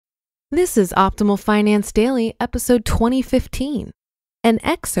This is Optimal Finance Daily, episode 2015, an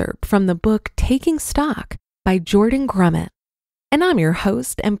excerpt from the book Taking Stock by Jordan Grumet. And I'm your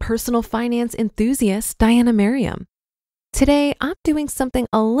host and personal finance enthusiast, Diana Merriam. Today, I'm doing something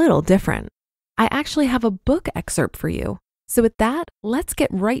a little different. I actually have a book excerpt for you. So with that, let's get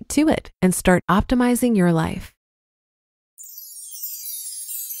right to it and start optimizing your life.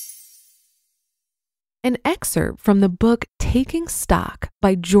 An excerpt from the book Taking Stock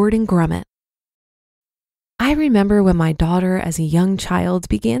by Jordan Grumet. I remember when my daughter as a young child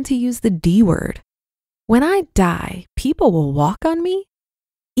began to use the D word. When I die, people will walk on me?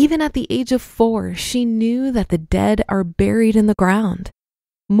 Even at the age of 4, she knew that the dead are buried in the ground.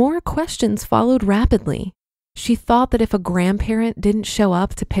 More questions followed rapidly. She thought that if a grandparent didn't show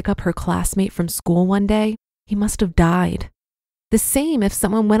up to pick up her classmate from school one day, he must have died. The same if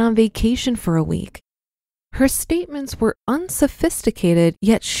someone went on vacation for a week. Her statements were unsophisticated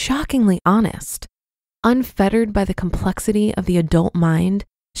yet shockingly honest. Unfettered by the complexity of the adult mind,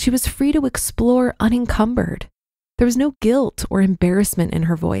 she was free to explore unencumbered. There was no guilt or embarrassment in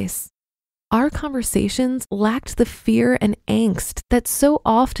her voice. Our conversations lacked the fear and angst that so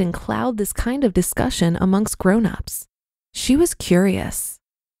often cloud this kind of discussion amongst grown-ups. She was curious.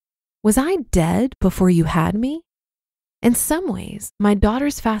 Was I dead before you had me? In some ways, my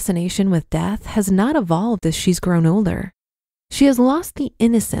daughter's fascination with death has not evolved as she's grown older. She has lost the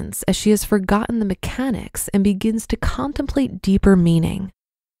innocence as she has forgotten the mechanics and begins to contemplate deeper meaning.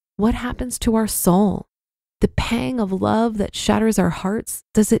 What happens to our soul? The pang of love that shatters our hearts,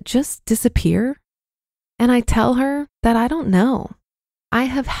 does it just disappear? And I tell her that I don't know. I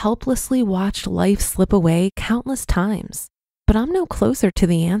have helplessly watched life slip away countless times, but I'm no closer to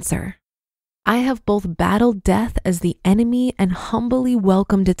the answer. I have both battled death as the enemy and humbly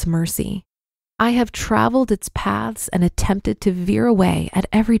welcomed its mercy. I have traveled its paths and attempted to veer away at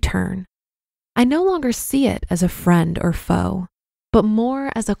every turn. I no longer see it as a friend or foe, but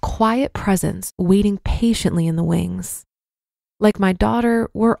more as a quiet presence waiting patiently in the wings. Like my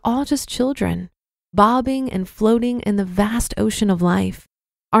daughter, we're all just children, bobbing and floating in the vast ocean of life.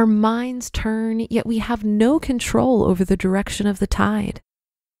 Our minds turn, yet we have no control over the direction of the tide.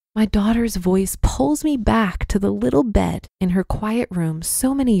 My daughter's voice pulls me back to the little bed in her quiet room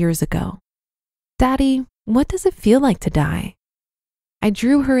so many years ago. Daddy, what does it feel like to die? I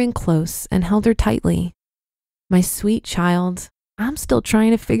drew her in close and held her tightly. My sweet child, I'm still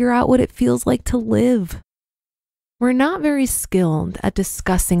trying to figure out what it feels like to live. We're not very skilled at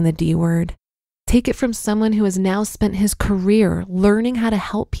discussing the D word. Take it from someone who has now spent his career learning how to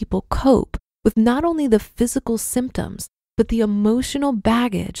help people cope with not only the physical symptoms, but the emotional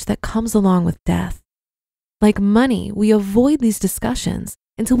baggage that comes along with death. Like money, we avoid these discussions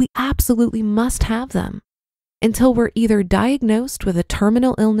until we absolutely must have them, until we're either diagnosed with a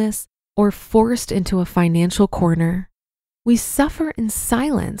terminal illness or forced into a financial corner. We suffer in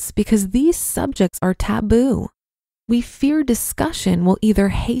silence because these subjects are taboo. We fear discussion will either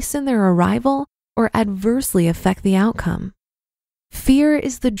hasten their arrival or adversely affect the outcome. Fear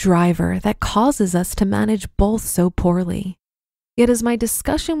is the driver that causes us to manage both so poorly. Yet as my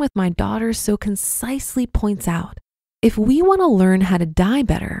discussion with my daughter so concisely points out, if we want to learn how to die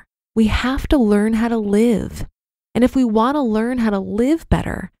better, we have to learn how to live. And if we want to learn how to live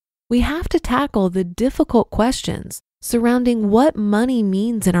better, we have to tackle the difficult questions surrounding what money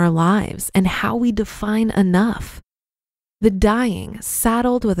means in our lives and how we define enough. The dying,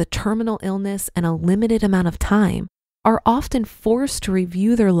 saddled with a terminal illness and a limited amount of time, are often forced to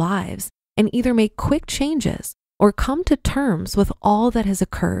review their lives and either make quick changes or come to terms with all that has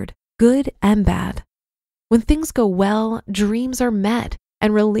occurred, good and bad. When things go well, dreams are met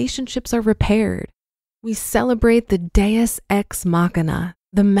and relationships are repaired. We celebrate the deus ex machina,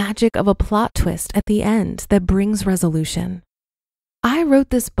 the magic of a plot twist at the end that brings resolution. I wrote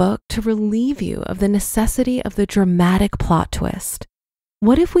this book to relieve you of the necessity of the dramatic plot twist.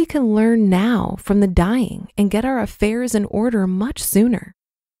 What if we can learn now from the dying and get our affairs in order much sooner?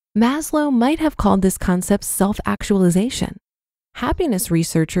 Maslow might have called this concept self-actualization. Happiness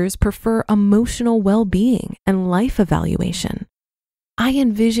researchers prefer emotional well-being and life evaluation. I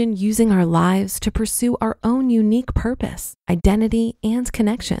envision using our lives to pursue our own unique purpose, identity, and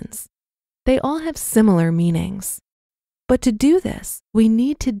connections. They all have similar meanings. But to do this, we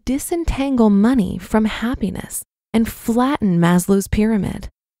need to disentangle money from happiness and flatten Maslow's pyramid.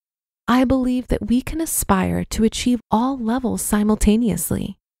 I believe that we can aspire to achieve all levels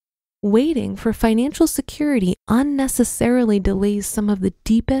simultaneously. Waiting for financial security unnecessarily delays some of the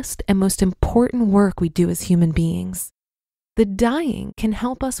deepest and most important work we do as human beings. The dying can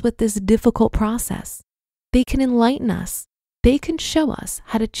help us with this difficult process. They can enlighten us, they can show us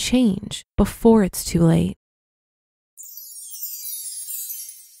how to change before it's too late.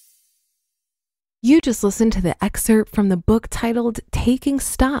 You just listened to the excerpt from the book titled Taking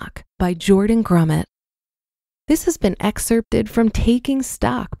Stock by Jordan Grumet. This has been excerpted from Taking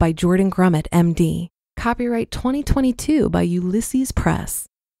Stock by Jordan Grumet, MD, copyright 2022 by Ulysses Press.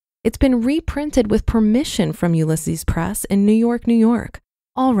 It's been reprinted with permission from Ulysses Press in New York, New York.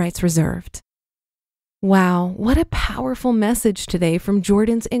 All rights reserved. Wow, what a powerful message today from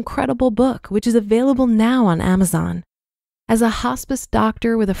Jordan's incredible book, which is available now on Amazon. As a hospice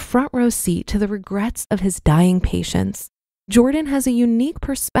doctor with a front row seat to the regrets of his dying patients, Jordan has a unique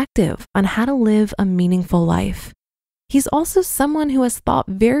perspective on how to live a meaningful life. He's also someone who has thought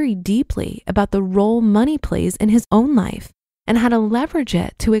very deeply about the role money plays in his own life and how to leverage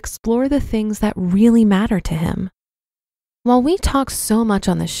it to explore the things that really matter to him. While we talk so much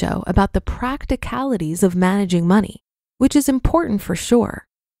on the show about the practicalities of managing money, which is important for sure,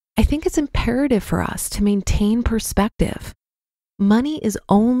 I think it's imperative for us to maintain perspective. Money is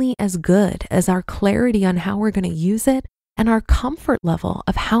only as good as our clarity on how we're going to use it and our comfort level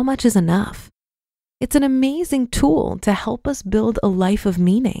of how much is enough. It's an amazing tool to help us build a life of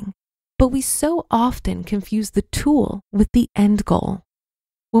meaning, but we so often confuse the tool with the end goal.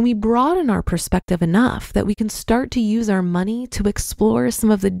 When we broaden our perspective enough that we can start to use our money to explore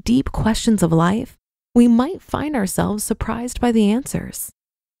some of the deep questions of life, we might find ourselves surprised by the answers.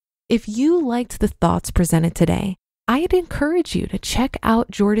 If you liked the thoughts presented today, I'd encourage you to check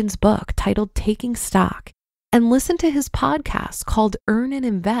out Jordan's book titled Taking Stock and listen to his podcast called Earn and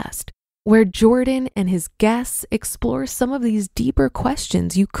Invest, where Jordan and his guests explore some of these deeper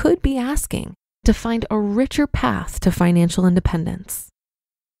questions you could be asking to find a richer path to financial independence.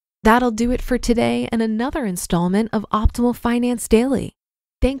 That'll do it for today and another installment of Optimal Finance Daily.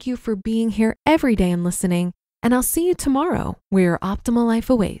 Thank you for being here every day and listening, and I'll see you tomorrow where your optimal life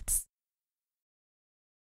awaits.